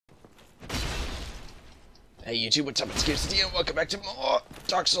Hey YouTube, what's up? It's Gears and welcome back to more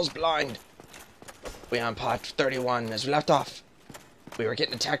Dark Souls Blind. We're on part 31. As we left off, we were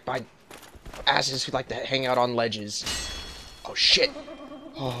getting attacked by asses who like to hang out on ledges. Oh shit!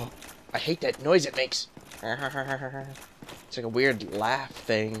 Oh, I hate that noise it makes. It's like a weird laugh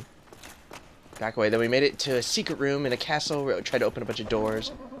thing. Back away. Then we made it to a secret room in a castle where we tried to open a bunch of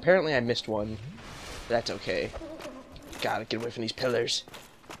doors. Apparently I missed one. But that's okay. Gotta get away from these pillars.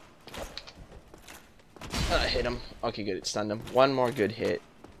 Hit him. Okay, good. It stunned him. One more good hit.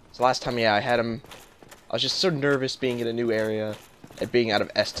 So last time, yeah, I had him. I was just so nervous being in a new area and being out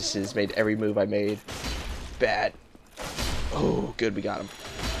of Estus's made every move I made bad. Oh, good. We got him.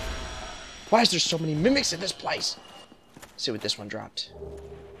 Why is there so many mimics in this place? Let's see what this one dropped.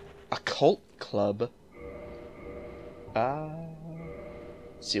 Occult Club. Let's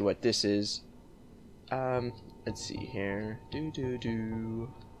see what this is. Let's see here.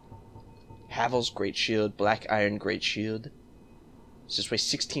 Havel's Great Shield, Black Iron Great Shield. Does this weigh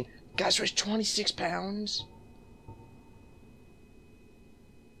 16? Guys, weighs 26 pounds?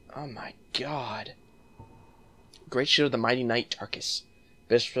 Oh my god. Great Shield of the Mighty Knight Tarkus.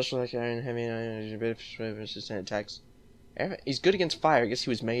 Best special like iron, heavy iron, bit of resistant attacks. He's good against fire. I guess he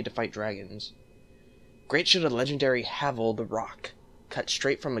was made to fight dragons. Great Shield of legendary Havel the Rock. Cut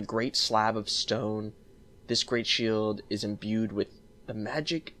straight from a great slab of stone. This Great Shield is imbued with the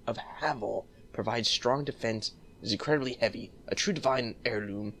magic of Havel, provides strong defense, is incredibly heavy, a true divine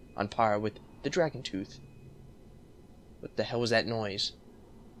heirloom on par with the Dragon Tooth. What the hell was that noise?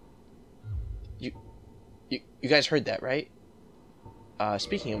 You guys heard that, right?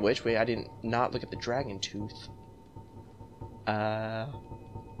 Speaking of which, wait, I didn't not look at the Dragon Tooth.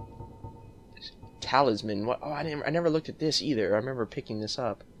 Talisman. What? Oh, I never looked at this either. I remember picking this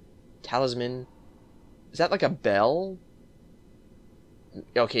up. Talisman. Is that like a bell?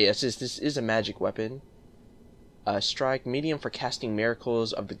 Okay, yes, this is a magic weapon. Strike, medium for casting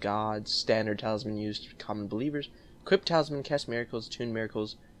miracles of the gods. Standard talisman used for common believers. Equip talisman, cast miracles, tune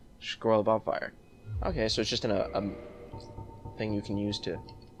miracles, scroll bonfire. Okay, so it's just a thing you can use to...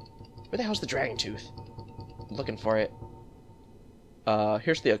 Where the hell's the Dragon Tooth? I'm looking for it.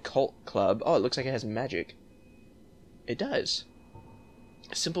 Here's the Occult Club. Oh, it looks like it has magic. It does.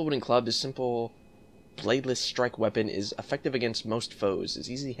 A simple wooden club is simple... Bladeless strike weapon is effective against most foes, is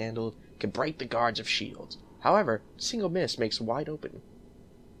easily handled, can break the guards of shields. However, single miss makes wide open.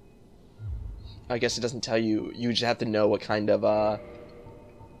 I guess it doesn't tell you. You just have to know what kind of I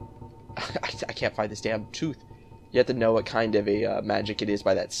can't find this damn tooth. You have to know what kind of a magic it is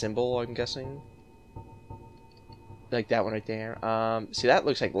by that symbol, I'm guessing. Like that one right there. See, that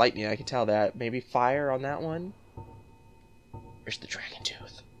looks like lightning. I can tell that. Maybe fire on that one. Where's the Dragon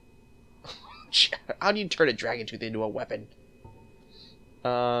Tooth? How do you turn a Dragon Tooth into a weapon?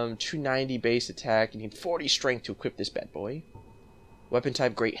 290 base attack. You need 40 strength to equip this bad boy. Weapon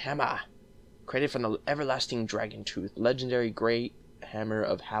type Great Hammer. Created from the everlasting Dragon Tooth. Legendary Great Hammer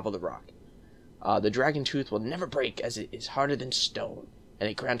of Havel the Rock. The Dragon Tooth will never break as it is harder than stone. And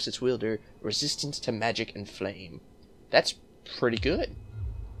it grants its wielder resistance to magic and flame. That's pretty good.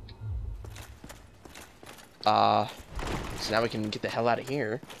 So now we can get the hell out of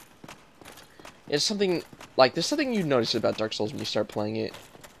here. It's something, like, there's something you notice about Dark Souls when you start playing it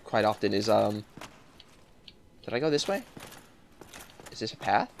quite often is, did I go this way? Is this a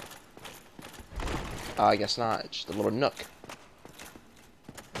path? I guess not. It's just a little nook.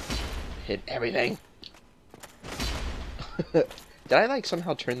 Hit everything. Did I, like,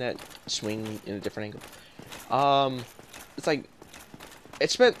 somehow turn that swing in a different angle? It's like, it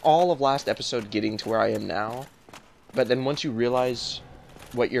spent all of last episode getting to where I am now, but then once you realize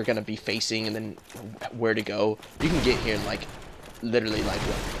what you're gonna be facing and then where to go, you can get here in like literally like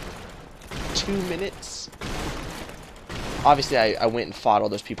what, 2 minutes. Obviously I went and fought all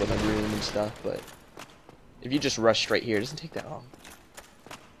those people in the room and stuff, but if you just rush straight here, it doesn't take that long.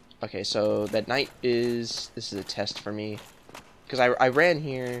 Okay, so that night this is a test for me because I ran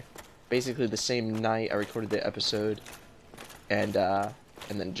here basically the same night I recorded the episode, and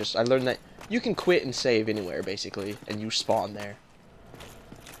then just I learned that you can quit and save anywhere basically, and you spawn there.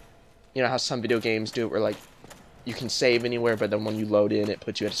 You know how some video games do it where, like, you can save anywhere, but then when you load in, it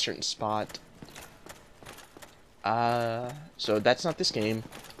puts you at a certain spot. So that's not this game.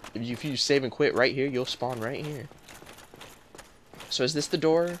 If you save and quit right here, you'll spawn right here. So is this the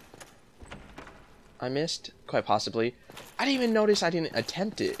door I missed? Quite possibly. I didn't even notice I didn't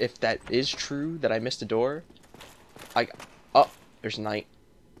attempt it, if that is true, that I missed a door. Oh, there's a knight.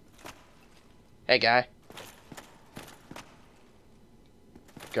 Hey, guy.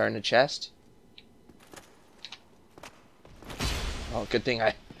 Guarding the chest. Oh, good thing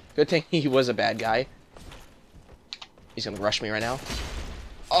he was a bad guy. He's gonna rush me right now.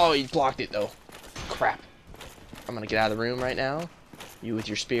 Oh, he blocked it, though. Crap. I'm gonna get out of the room right now. You with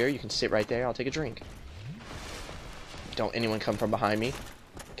your spear, you can sit right there. I'll take a drink. Don't anyone come from behind me.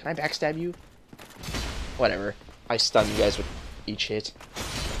 Can I backstab you? Whatever. I stun you guys with each hit.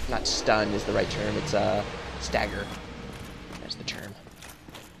 Not stun is the right term. It's, stagger. That's the term.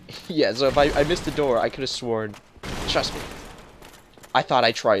 Yeah, so if I missed the door, I could have sworn. Trust me. I thought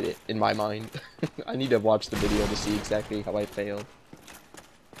I tried it, in my mind. I need to watch the video to see exactly how I failed.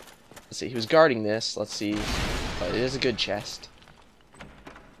 Let's see, he was guarding this. Let's see. But it is a good chest.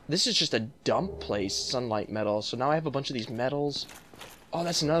 This is just a dump place, sunlight metal. So now I have a bunch of these metals. Oh,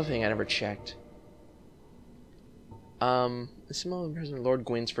 that's another thing I never checked. The symbol of President Lord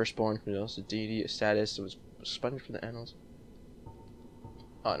Gwyn's firstborn, who knows the deity status, it was sponged for the annals.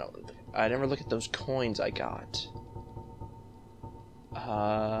 Oh no, I never look at those coins I got.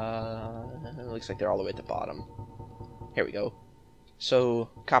 It looks like they're all the way at the bottom. Here we go. So,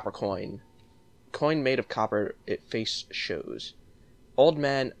 copper coin. Coin made of copper, it face shows. Old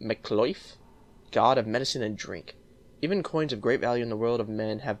Man McCloyf, god of medicine and drink. Even coins of great value in the world of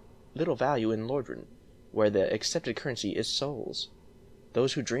men have little value in Lordran, where the accepted currency is souls.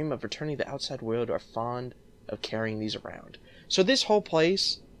 Those who dream of returning to the outside world are fond of carrying these around. So this whole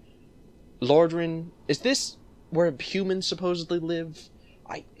place, Lordran, is this where humans supposedly live?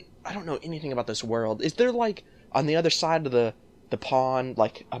 I don't know anything about this world. Is there, like, on the other side of the pond,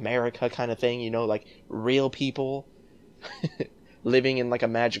 like, America kind of thing, you know, like, real people living in, like, a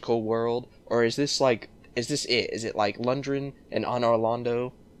magical world? Or is this, like, is this it? Is it, like, Lundren and Anor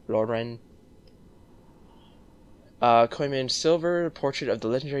Londo? Lordran? Coin silver, portrait of the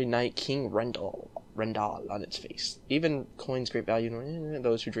legendary knight King Rendal on its face. Even coins great value,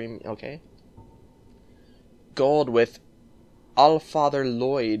 those who dream, okay. Gold with Allfather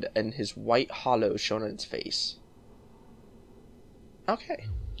Lloyd and his white hollow shown on its face. Okay.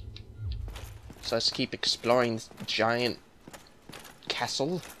 So let's keep exploring this giant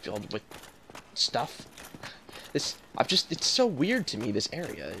castle filled with stuff. It's so weird to me, this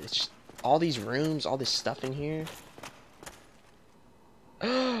area. It's just all these rooms, all this stuff in here.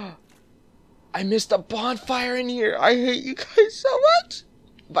 I missed a bonfire in here. I hate you guys so much.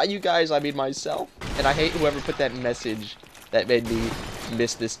 By you guys, I mean myself. And I hate whoever put that message that made me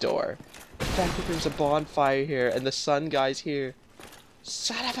miss this door. The fact that there's a bonfire here and the sun guy's here.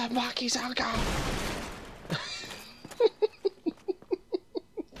 Son of a Makizaka!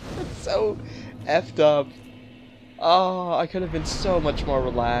 That's so effed up. Oh, I could have been so much more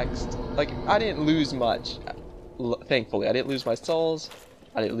relaxed. Like, I didn't lose much. Thankfully, I didn't lose my souls.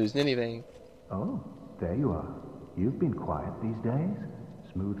 I didn't lose anything. Oh, there you are. You've been quiet these days.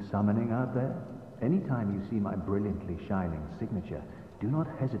 Smooth summoning out there. Anytime you see my brilliantly shining signature, do not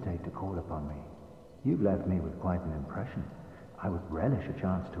hesitate to call upon me. You've left me with quite an impression. I would relish a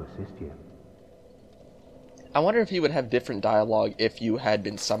chance to assist you. I wonder if you would have different dialogue if you had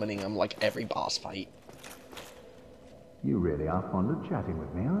been summoning him like every boss fight. You really are fond of chatting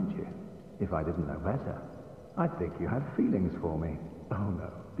with me, aren't you? If I didn't know better, I'd think you had feelings for me. Oh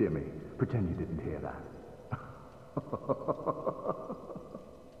no, dear me, pretend you didn't hear that.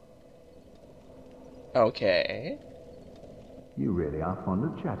 Okay. You really are fond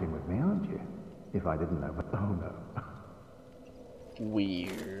of chatting with me, aren't you? If I didn't know, but oh no.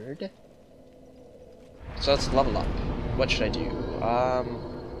 Weird. So let's level up. What should I do?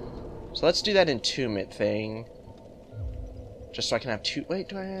 So let's do that entombment thing. Just so I can have two. Wait,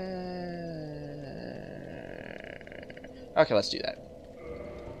 do I? Okay, let's do that.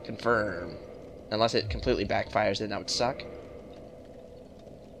 Confirm. Unless it completely backfires, then that would suck.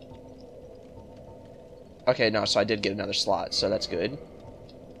 Okay, no, so I did get another slot, so that's good.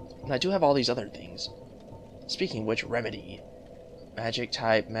 And I do have all these other things. Speaking of which, remedy. Magic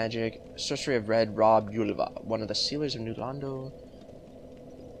type, magic. Sorcery of Red Rob Yulva, one of the sealers of New Londo.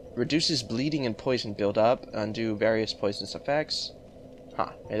 Reduces bleeding and poison build-up. Undo various poisonous effects.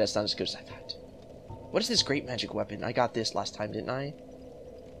 Huh, maybe that's not as good as I thought. What is this great magic weapon? I got this last time, didn't I?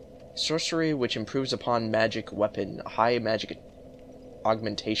 Sorcery which improves upon magic weapon. High magic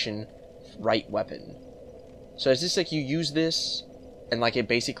augmentation right weapon. So is this like you use this and like it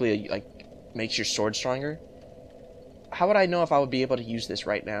basically like makes your sword stronger? How would I know if I would be able to use this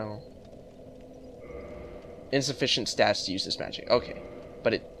right now? Insufficient stats to use this magic. Okay.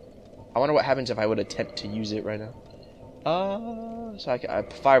 But I wonder what happens if I would attempt to use it right now. So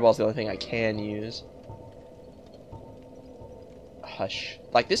Fireball's the only thing I can use. Hush.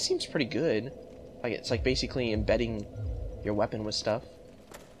 Like, this seems pretty good. Like, it's like basically embedding your weapon with stuff.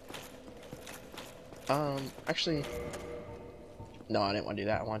 Actually... No, I didn't want to do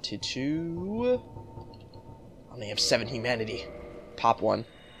that. I wanted to... only have 7 humanity. Pop one.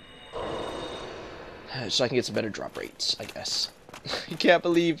 So I can get some better drop rates, I guess. I can't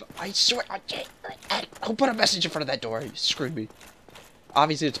believe... I swear... Who put a message in front of that door? You screwed me.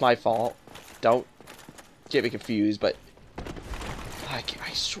 Obviously, it's my fault. Don't get me confused, but... I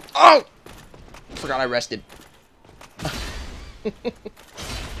swear... Oh! Forgot I rested.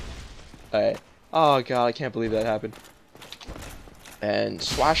 Alright. Oh, God, I can't believe that happened. And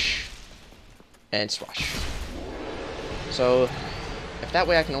swash. And swash. So, if that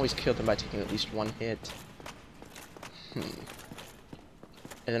way I can always kill them by taking at least 1 hit. And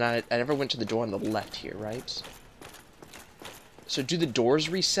then I never went to the door on the left here, right? So do the doors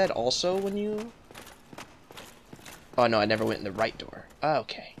reset also when you... Oh, no, I never went in the right door.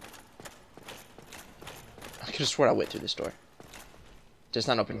 Okay. I could have sworn I went through this door. Just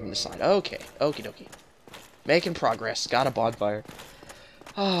not open from the side. Okay. Okie dokie. Making progress. Got a bonfire.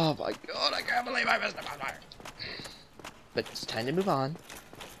 Oh my god, I can't believe I missed a bonfire. But it's time to move on.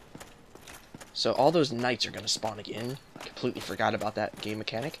 So all those knights are going to spawn again. I completely forgot about that game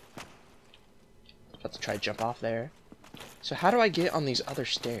mechanic. About to try to jump off there. So how do I get on these other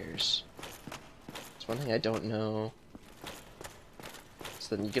stairs? It's one thing I don't know.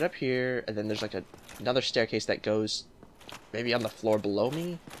 So then you get up here, and then there's like another staircase that goes maybe on the floor below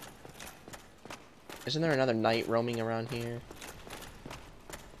me? Isn't there another knight roaming around here?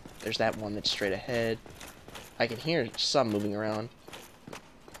 There's that one that's straight ahead. I can hear some moving around.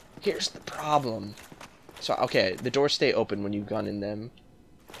 Here's the problem. So, okay, the doors stay open when you've gone in them.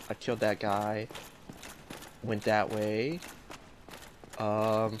 I killed that guy. Went that way.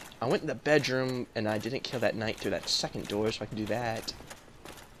 I went in the bedroom, and I didn't kill that knight through that second door, so I can do that.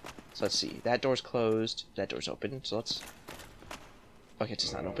 So let's see. That door's closed. That door's open, so let's... Okay, it's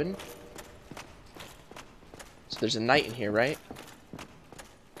just not open. So there's a knight in here, right?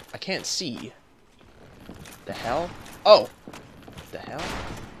 I can't see. The hell? Oh! The hell?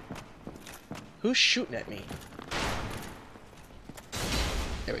 Who's shooting at me?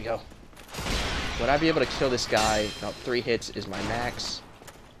 There we go. Would I be able to kill this guy? No, 3 hits is my max.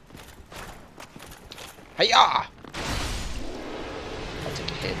 Hiya! I'll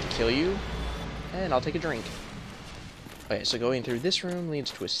take a hit to kill you. And I'll take a drink. Okay, so going through this room leads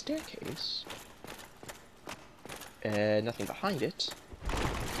to a staircase. And nothing behind it.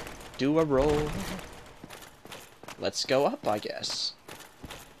 Do a roll. Let's go up, I guess.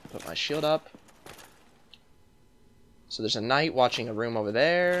 Put my shield up. So there's a knight watching a room over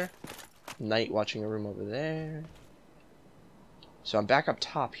there. Knight watching a room over there. So I'm back up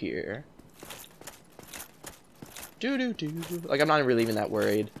top here. Doo-doo-doo. Like, I'm not really even that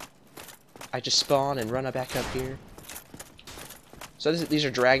worried. I just spawn and run back up here. So these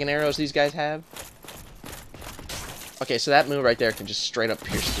are dragon arrows these guys have. Okay, so that move right there can just straight up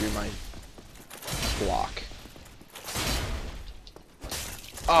pierce through my block.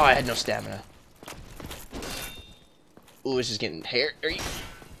 Oh, I had no stamina. Ooh, this is getting hairy.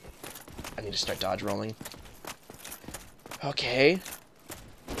 I need to start dodge rolling. Okay.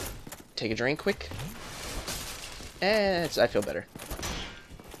 Take a drink quick. And I feel better.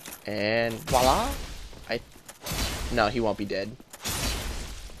 And voila. No, he won't be dead.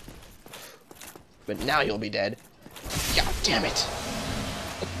 But now he'll be dead. God damn it.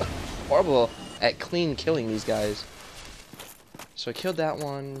 Horrible at clean killing these guys. So I killed that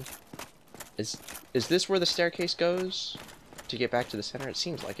one. Is this where the staircase goes? To get back to the center? It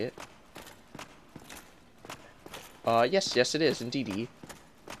seems like it. Yes it is, indeedy.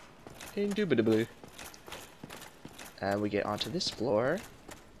 Indubitably. And we get onto this floor.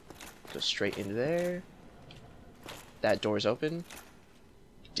 Go straight into there. That door's open.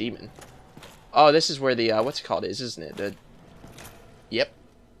 Demon. Oh, this is where the, what's it called is, isn't it? Yep.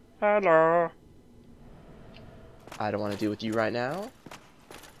 Hello. I don't want to deal with you right now.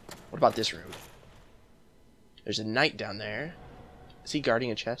 What about this room? There's a knight down there. Is he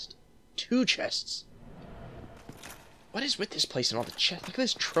guarding a chest? 2 chests. What is with this place and all the chests? Look at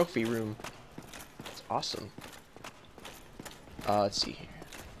this trophy room. It's awesome. Let's see here.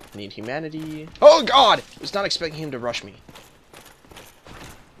 I need humanity. Oh god! I was not expecting him to rush me.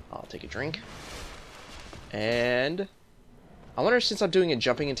 I'll take a drink. And I wonder, since I'm doing a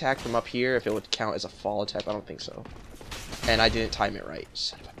jumping attack from up here, if it would count as a fall attack. I don't think so. And I didn't time it right.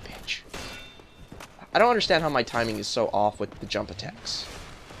 Son of a bitch. I don't understand how my timing is so off with the jump attacks.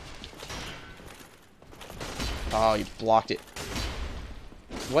 Oh, you blocked it.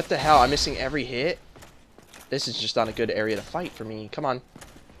 What the hell? I'm missing every hit? This is just not a good area to fight for me. Come on.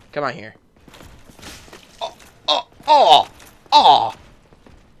 Come on here. Oh! Oh! Oh! Oh!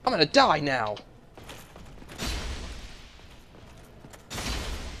 I'm gonna die now.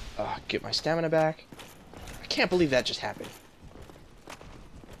 Get my stamina back. I can't believe that just happened.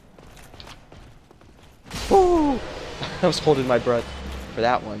 Woo! I was holding my breath for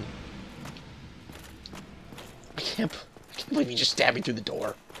that one. I can't believe he just stabbed me through the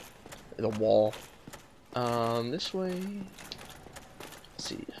door. The wall. This way. Let's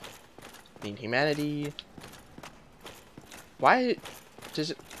see. Need humanity. Why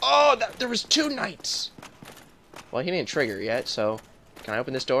does it... Oh, there was 2 knights! Well, he didn't trigger yet, so... Can I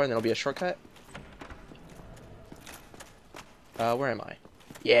open this door and then it'll be a shortcut? Where am I?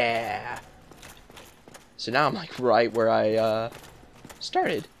 Yeah! So now I'm, like, right where I,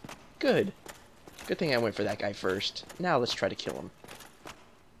 started. Good. Good thing I went for that guy first. Now let's try to kill him.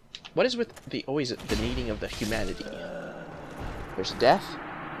 What is with always the needing of the humanity? There's death.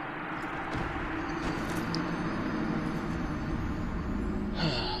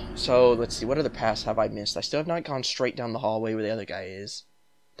 So, let's see, what other paths have I missed? I still have not gone straight down the hallway where the other guy is.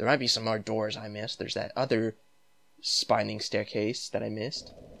 There might be some more doors I missed. There's that other spinding staircase that I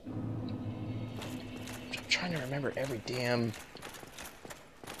missed. I'm trying to remember every damn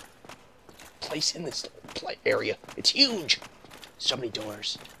place in this area. It's huge! So many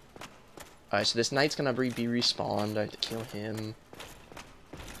doors. Alright, so this knight's gonna be respawned. I have to kill him.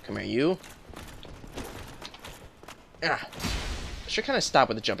 Come here, you. Ah. I should kind of stop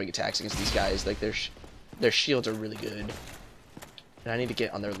with the jumping attacks against these guys. Like, their shields are really good. And I need to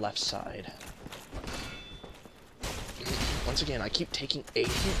get on their left side. Once again, I keep taking a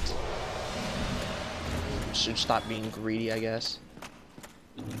hit. Should stop being greedy, I guess.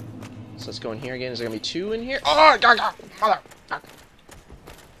 So let's go in here again. Is there gonna be 2 in here? Oh, mother!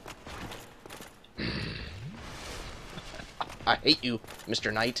 I hate you,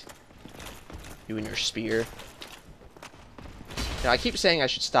 Mr. Knight. You and your spear. Now, I keep saying I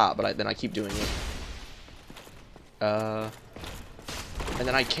should stop, but then I keep doing it. And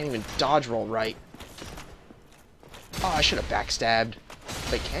then I can't even dodge roll right. Oh, I should have backstabbed.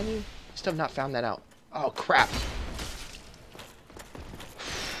 Wait, can you? Still have not found that out. Oh, crap.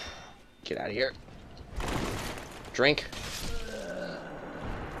 Get out of here. Drink.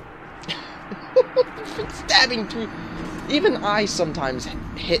 Stabbing through... Even I sometimes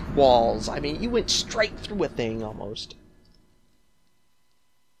hit walls. I mean, you went straight through a thing, almost.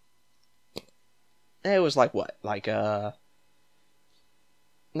 It was like, what? Like, not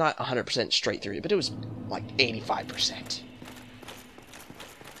 100% straight through, but it was like 85%.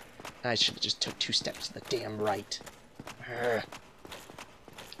 I should have just took 2 steps to the damn right. Urgh.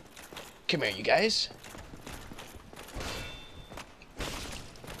 Come here, you guys.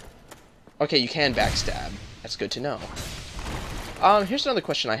 Okay, you can backstab. That's good to know. Here's another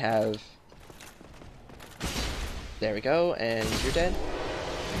question I have. There we go, and you're dead.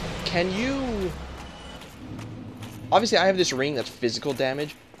 Can you... Obviously, I have this ring that's physical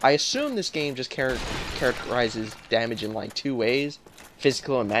damage. I assume this game just characterizes damage in, like, 2 ways.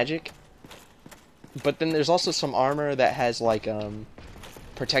 Physical and magic. But then there's also some armor that has, like,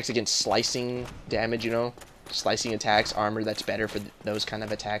 protects against slicing damage, you know? Slicing attacks, armor that's better for those kind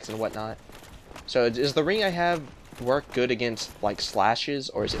of attacks and whatnot. So, does the ring I have work good against, like, slashes?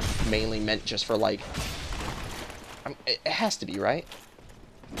 Or is it mainly meant just for, like... it has to be, right?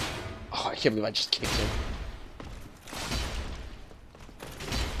 Oh, I can't believe I just kicked him.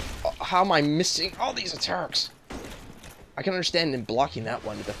 How am I missing all these attacks? I can understand him blocking that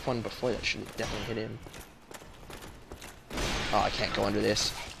one, but the one before that should have definitely hit him. Oh, I can't go under this.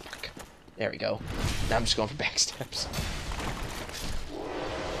 Fuck. There we go. Now I'm just going for backstabs.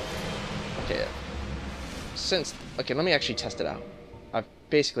 Okay. Okay, let me actually test it out. I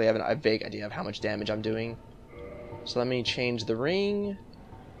basically have a vague idea of how much damage I'm doing. So let me change the ring.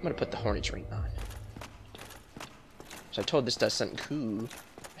 I'm gonna put the Hornet's ring on. So I told this does something cool.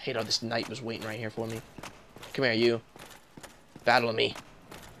 I hate how this knight was waiting right here for me. Come here, you. Battle me.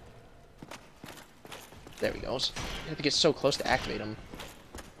 There we go. You have to get so close to activate him.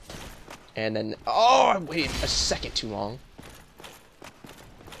 And then... Oh, I waited a second too long.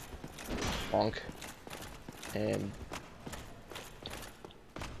 Bonk. And...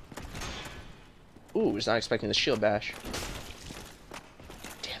 Ooh, was not expecting the shield bash.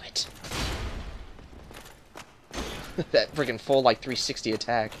 Damn it. That freaking full, like, 360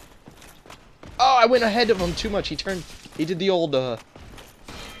 attack. Oh, I went ahead of him too much. He did the old,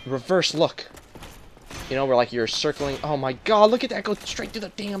 reverse look. You know, where, like, you're circling. Oh my god, look at that. Go straight through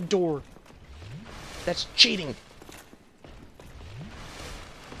the damn door. That's cheating.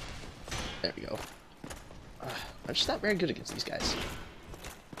 There we go. I'm just not very good against these guys.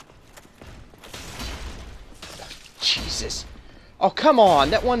 Oh, Jesus. Oh, come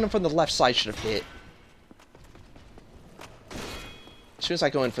on. That one from the left side should have hit. As soon as I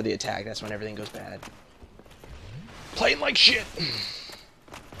go in for the attack, that's when everything goes bad. Playing like shit!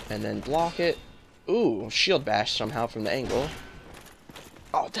 And then block it. Ooh, shield bash somehow from the angle.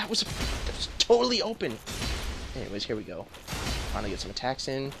 Oh, that was totally open. Anyways, here we go. Finally get some attacks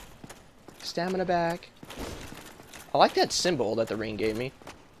in. Stamina back. I like that symbol that the ring gave me.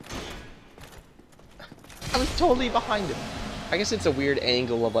 I was totally behind him. I guess it's a weird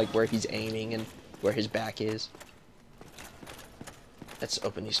angle of like where he's aiming and where his back is. Let's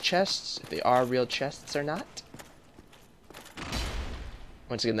open these chests, if they are real chests or not.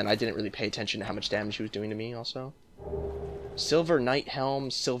 Once again, then I didn't really pay attention to how much damage he was doing to me also. Silver Knight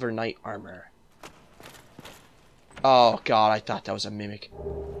Helm, Silver Knight Armor. Oh god, I thought that was a mimic.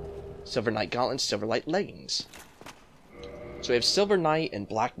 Silver Knight Gauntlets, Silver Knight Leggings. So we have Silver Knight and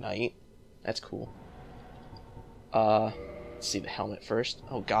Black Knight. That's cool. Let's see the helmet first.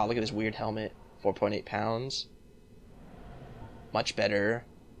 Oh god, look at this weird helmet. 4.8 pounds. Much better.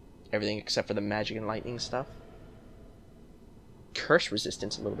 Everything except for the magic and lightning stuff. Curse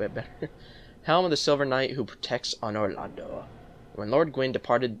resistance a little bit better. Helm of the Silver Knight who protects on Orlando. When Lord Gwyn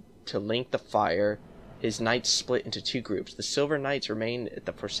departed to link the fire, his knights split into two groups. The Silver Knights remained at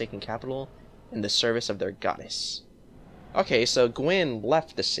the Forsaken Capital in the service of their goddess. Okay, so Gwyn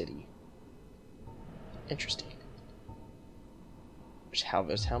left the city. Interesting. There's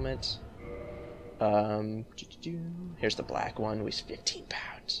Halvo's helmet. Here's the black one, weighs 15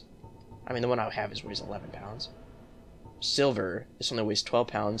 pounds. I mean, the one I have weighs 11 pounds. Silver, this only weighs 12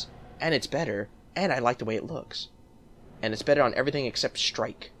 pounds, and it's better, and I like the way it looks. And it's better on everything except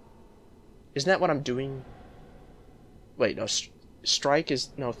strike. Isn't that what I'm doing? Wait, no, strike is,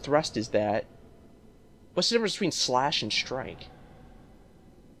 no, thrust is that. What's the difference between slash and strike?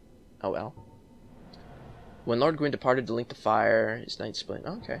 Oh well. When Lord Gwyn departed to link the fire, his knights split.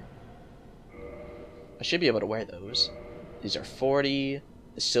 Oh, okay. I should be able to wear those. These are 40.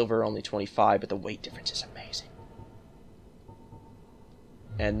 The silver only 25, but the weight difference is amazing.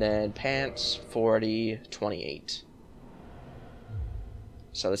 And then pants, 40, 28.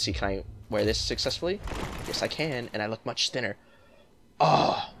 So let's see, can I wear this successfully? Yes, I can, and I look much thinner.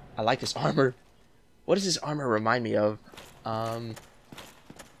 Oh, I like this armor. What does this armor remind me of? Oh,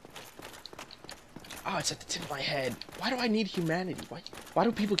 it's at the tip of my head. Why do I need humanity? Why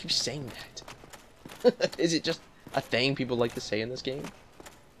do people keep saying that? Is it just a thing people like to say in this game?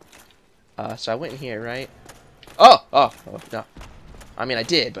 So I went in here, right? Oh, no. I mean, I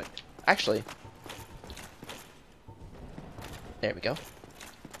did, but actually... There we go.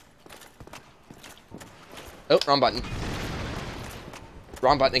 Oh, wrong button.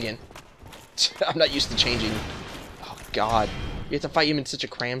 Wrong button again. I'm not used to changing. Oh, God. You have to fight him in such a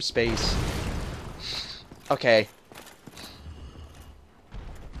crammed space. Okay.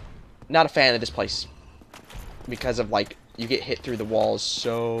 Not a fan of this place. Because of, like, you get hit through the walls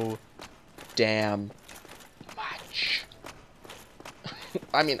so damn much.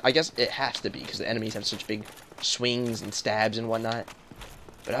 I mean, I guess it has to be, because the enemies have such big swings and stabs and whatnot.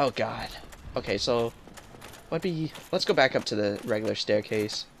 But, oh, God. Okay, so, let's go back up to the regular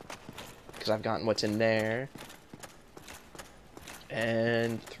staircase. Because I've gotten what's in there.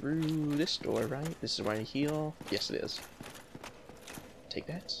 And through this door, right? This is where I heal. Yes, it is. Take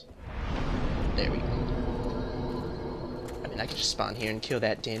that. There we go. I mean, I can just spawn here and kill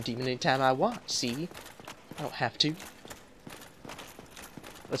that damn demon anytime I want, see? I don't have to.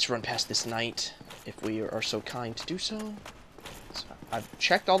 Let's run past this knight, if we are so kind to do so. So I've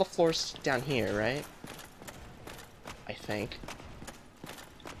checked all the floors down here, right? I think.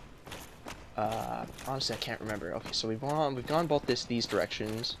 Honestly, I can't remember. Okay, so we've gone both these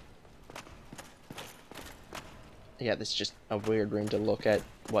directions. Yeah, this is just a weird room to look at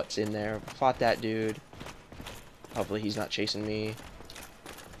what's in there. Fought that dude. Hopefully he's not chasing me.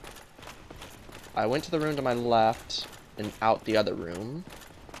 I went to the room to my left and out the other room.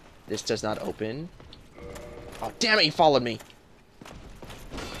 This does not open. Oh, damn it, he followed me.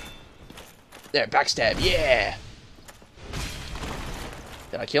 There, backstab, yeah!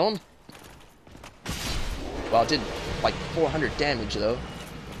 Did I kill him? Well, it did like 400 damage, though.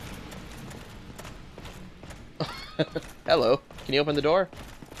 Hello. Can you open the door?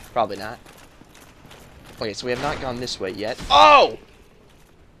 Probably not. Okay, so we have not gone this way yet. Oh!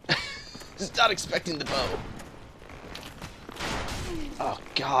 Just not expecting the bow. Oh,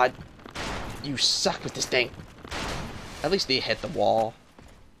 God. You suck with this thing. At least they hit the wall.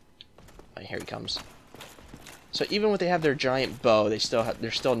 Oh, here he comes. So even when they have their giant bow, they're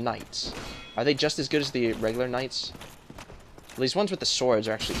still knights. Are they just as good as the regular knights? These ones with the swords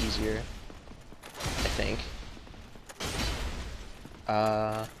are actually easier, I think.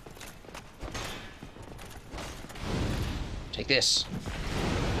 Take this.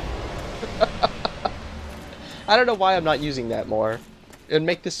 I don't know why I'm not using that more. It'd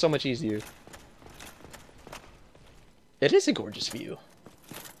make this so much easier. It is a gorgeous view.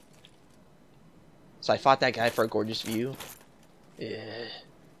 So I fought that guy for a gorgeous view. Yeah.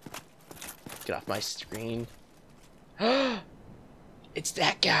 Get off my screen. It's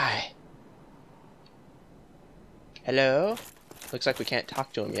that guy. Hello? Looks like we can't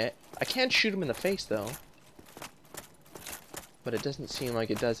talk to him yet. I can shoot him in the face, though. But it doesn't seem like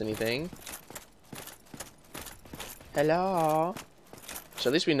it does anything. Hello? So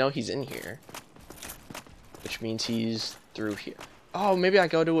at least we know he's in here. Which means he's through here. Oh, maybe I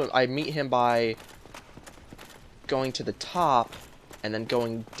go to him. I meet him by going to the top and then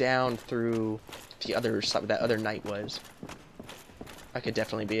going down through the other side where that other knight was. That could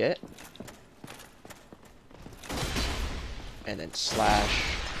definitely be it. And then slash,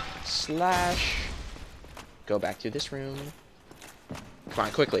 slash. Go back through this room. Come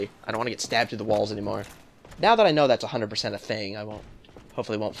on, quickly. I don't want to get stabbed through the walls anymore. Now that I know that's 100% a thing, I won't,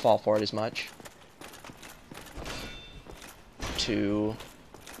 hopefully won't fall for it as much. 2.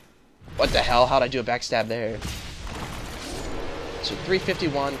 What the hell? How'd I do a backstab there? So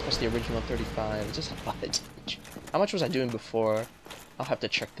 351 plus the original 35. It's just a lot of damage. How much was I doing before? I'll have to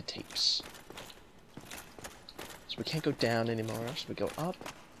check the tapes. So we can't go down anymore, so we go up.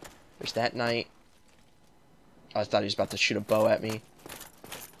 There's that knight. I thought he was about to shoot a bow at me.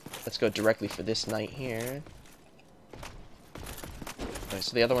 Let's go directly for this knight here. Okay,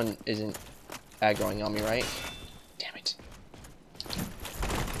 so the other one isn't aggroing on me, right? Damn it.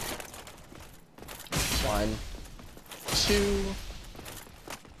 1, 2.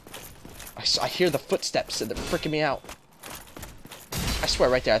 I hear the footsteps and they're freaking me out. I swear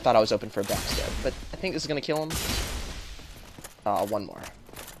right there I thought I was open for a backstab, but I think this is gonna kill him. One more.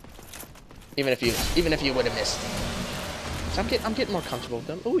 Even if you would have missed. So I'm getting more comfortable with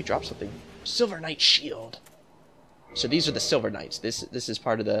them. Oh, he dropped something. Silver Knight shield. So these are the Silver Knights. This is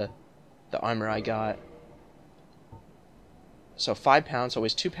part of the armor I got. So 5 pounds, so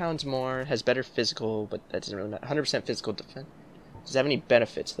always 2 pounds more. Has better physical, but that doesn't really matter. 100% physical defense. Does it have any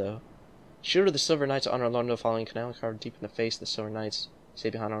benefits though? Shield of the Silver Knights on Orlando following canal carved deep in the face. The Silver Knights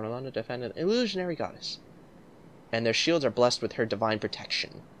stay behind Orlando, defend an illusionary goddess. And their shields are blessed with her divine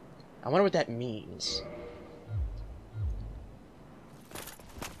protection. I wonder what that means.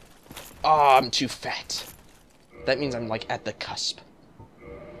 Oh, I'm too fat. That means I'm like at the cusp.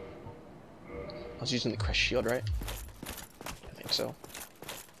 I was using the crest shield, right? I think so.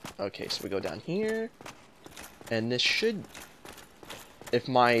 Okay, so we go down here. And this should... If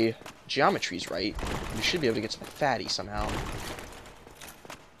my geometry's right, we should be able to get to the fatty somehow.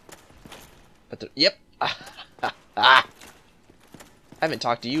 But yep. I haven't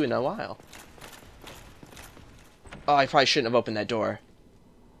talked to you in a while. Oh, I probably shouldn't have opened that door.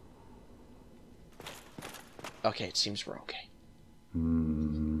 Okay, it seems we're okay.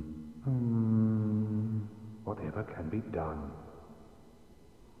 Whatever can be done.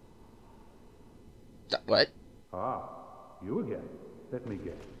 What? Ah, you again. Let me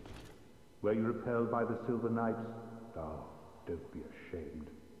guess. Were you repelled by the Silver Knights? Oh, don't be ashamed.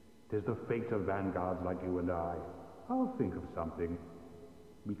 'Tis the fate of vanguards like you and I. I'll think of something.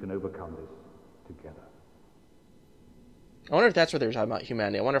 We can overcome this together. I wonder if that's what they're talking about,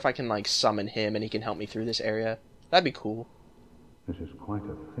 humanity. I wonder if I can, like, summon him and he can help me through this area. That'd be cool. This is quite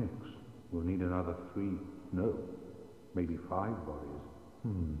a fix. We'll need another 3, no, maybe 5 bodies.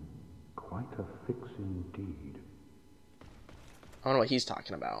 Quite a fix indeed. I don't know what he's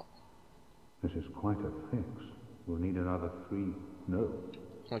talking about. This is quite a fix. We'll need another 3, no.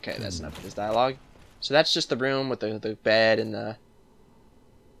 Okay, that's enough of this dialogue. So that's just the room with the bed and the...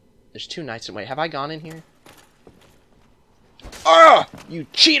 There's 2 knights in... Wait, have I gone in here? Ah! You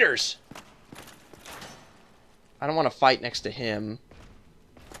cheaters! I don't want to fight next to him.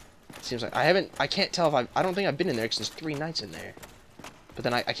 It seems like I can't tell if I don't think I've been in there because there's 3 knights in there. But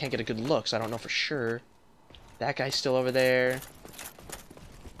then I can't get a good look, so I don't know for sure. That guy's still over there.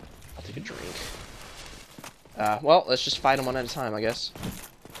 I'll take a drink. Well, let's just fight them one at a time, I guess.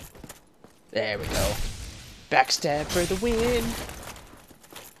 There we go. Backstab for the win!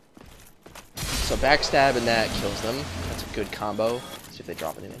 So backstab and that kills them. That's a good combo. Let's see if they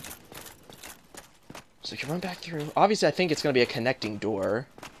drop anything. So you can run back through. Obviously, I think it's going to be a connecting door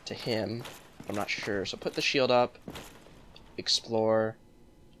to him. I'm not sure. So put the shield up. Explore.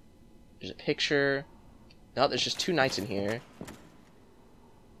 There's a picture. No, there's just 2 knights in here.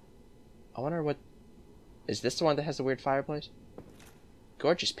 I wonder what... Is this the one that has the weird fireplace?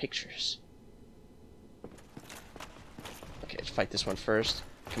 Gorgeous pictures. Okay, let's fight this one first.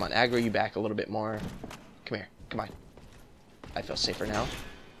 Come on, aggro you back a little bit more. Come here. Come on. I feel safer now.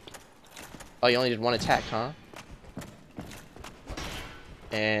 Oh, you only did 1 attack, huh?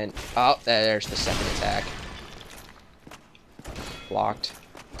 And, oh, there's the second attack. Blocked.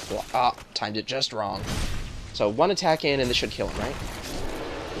 Oh, timed it just wrong. So one attack in and this should kill him, right?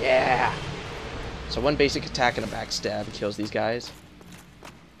 Yeah! So one basic attack and a backstab kills these guys.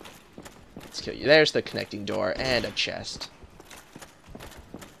 Let's kill you. There's the connecting door and a chest.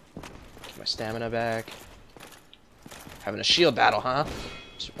 Get my stamina back. Having a shield battle, huh?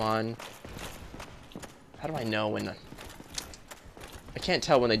 Just one. How do I know when... I can't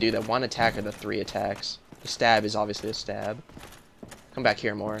tell when they do that one attack or the 3 attacks. The stab is obviously a stab. Come back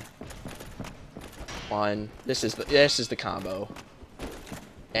here more. One. This is the combo.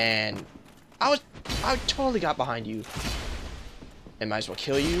 And I totally got behind you. And might as well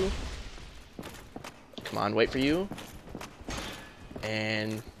kill you. Come on, wait for you.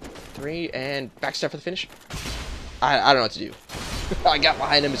 And 3 and backstab for the finish. I don't know what to do. I got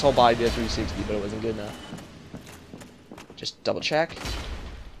behind him, his whole body did a 360, but it wasn't good enough. Just double check.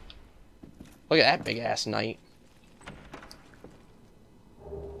 Look at that big ass knight.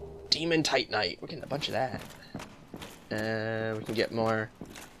 Demon Titanite. We're getting a bunch of that. We can get more.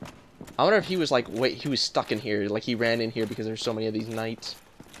 I wonder if he was like, wait, he was stuck in here. Like he ran in here because there's so many of these knights.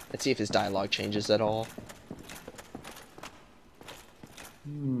 Let's see if his dialogue changes at all.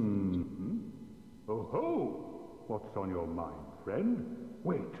 Oh ho! What's on your mind, friend?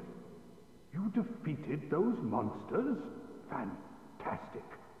 Wait. You defeated those monsters? Fantastic.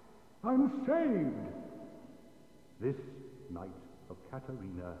 I'm saved. This Knight of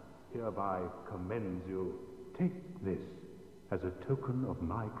Katarina hereby commends you. Take this as a token of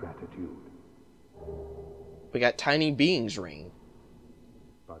my gratitude. We got Tiny Being's ring.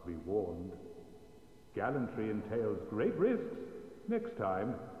 But be warned, gallantry entails great risks. Next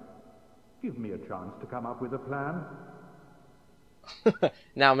time, give me a chance to come up with a plan.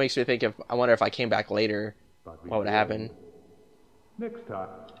 Now it makes me think I wonder if I came back later, what would happen? Next time.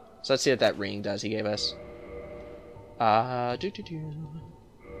 So let's see what that ring does he gave us.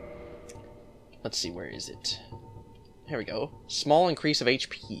 Let's see, where is it? Here we go. Small increase of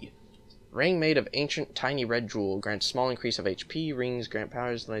HP. Ring made of ancient tiny red jewel. Grants small increase of HP. Rings grant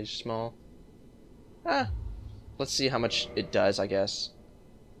powers large small. Let's see how much it does, I guess.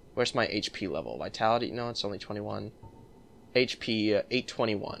 Where's my HP level? Vitality? No, it's only 21. HP,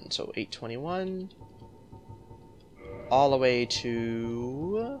 821. So 821. All the way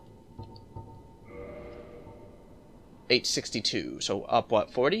to 862. So up,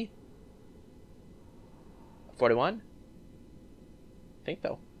 what, 40? 41? I think,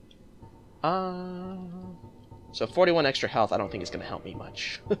 though. So 41 extra health, I don't think it's going to help me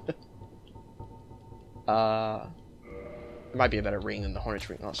much. It might be a better ring than the Hornet's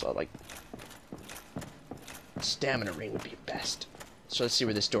ring also. Like, stamina ring would be best. So let's see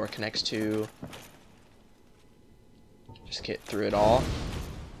where this door connects to. Just get through it all.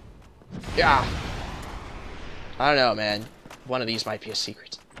 Yeah! I don't know, man. One of these might be a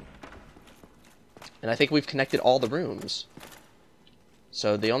secret. And I think we've connected all the rooms.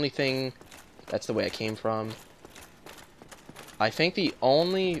 So the only thing... That's the way I came from. I think the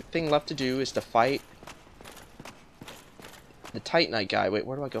only thing left to do is to fight the Titanite guy. Wait,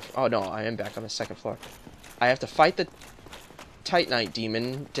 where do I go? Oh, no, I am back on the second floor. I have to fight the Titanite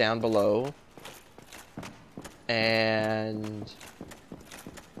demon down below. And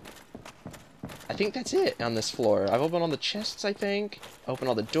I think that's it on this floor. I've opened all the chests, I think. Opened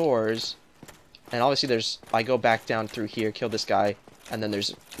all the doors. And obviously there's... I go back down through here, kill this guy. And then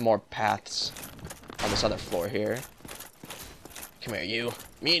there's more paths on this other floor here. Come here, you.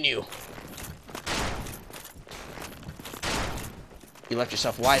 Me and you. You left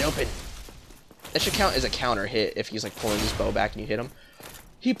yourself wide open. That should count as a counter hit if he's like pulling his bow back and you hit him.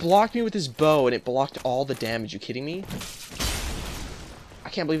 He blocked me with his bow and it blocked all the damage. You kidding me? I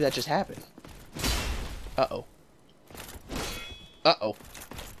can't believe that just happened. Uh-oh. Uh-oh.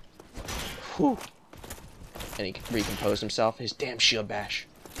 Whew. And he recomposed himself. His damn shield bash.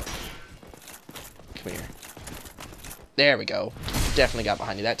 Come here. There we go. Definitely got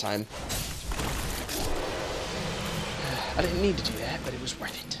behind you that time. I didn't need to do that, but it was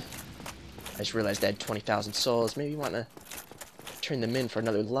worth it. I just realized I had 20,000 souls. Maybe you want to turn them in for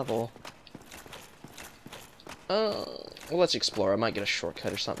another level. Well, let's explore. I might get a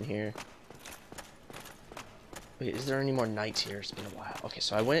shortcut or something here. Wait, is there any more knights here? It's been a while. Okay,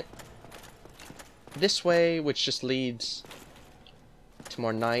 so I went this way, which just leads to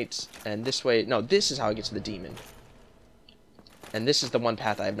more knights, and this way... No, this is how I get to the demon. And this is the one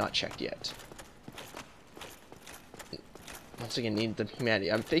path I have not checked yet. Once again, need the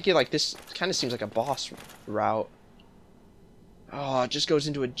humanity. I'm thinking, like, this kind of seems like a boss route. Oh, it just goes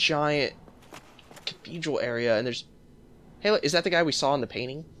into a giant cathedral area, and there's Hey, look, is that the guy we saw in the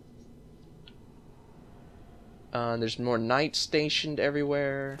painting? There's more knights stationed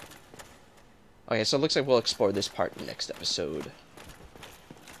everywhere. Okay, so it looks like we'll explore this part next episode.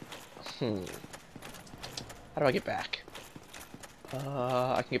 How do I get back?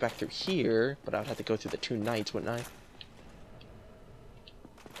 I can get back through here, but I would have to go through the 2 knights, wouldn't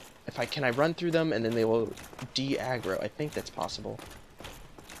I? Can I run through them and then they will de-aggro? I think that's possible.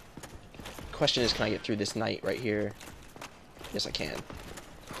 Question is, can I get through this knight right here? Yes, I can.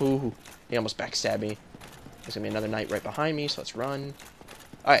 Ooh, he almost backstabbed me. There's gonna be another knight right behind me, so let's run.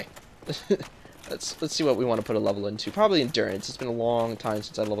 Alright. let's see what we want to put a level into. Probably endurance. It's been a long time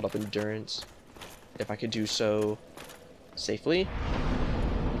since I leveled up endurance. If I could do so safely.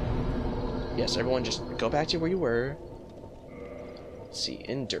 Yes, everyone just go back to where you were. Let's see,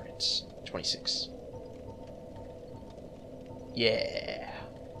 endurance. 26. Yeah.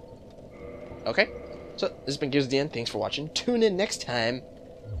 Okay. So, this has been Gears of the End. Thanks for watching. Tune in next time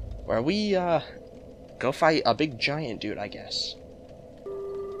where we, go fight a big giant dude, I guess.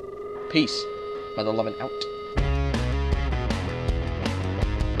 Peace. Mother loving out.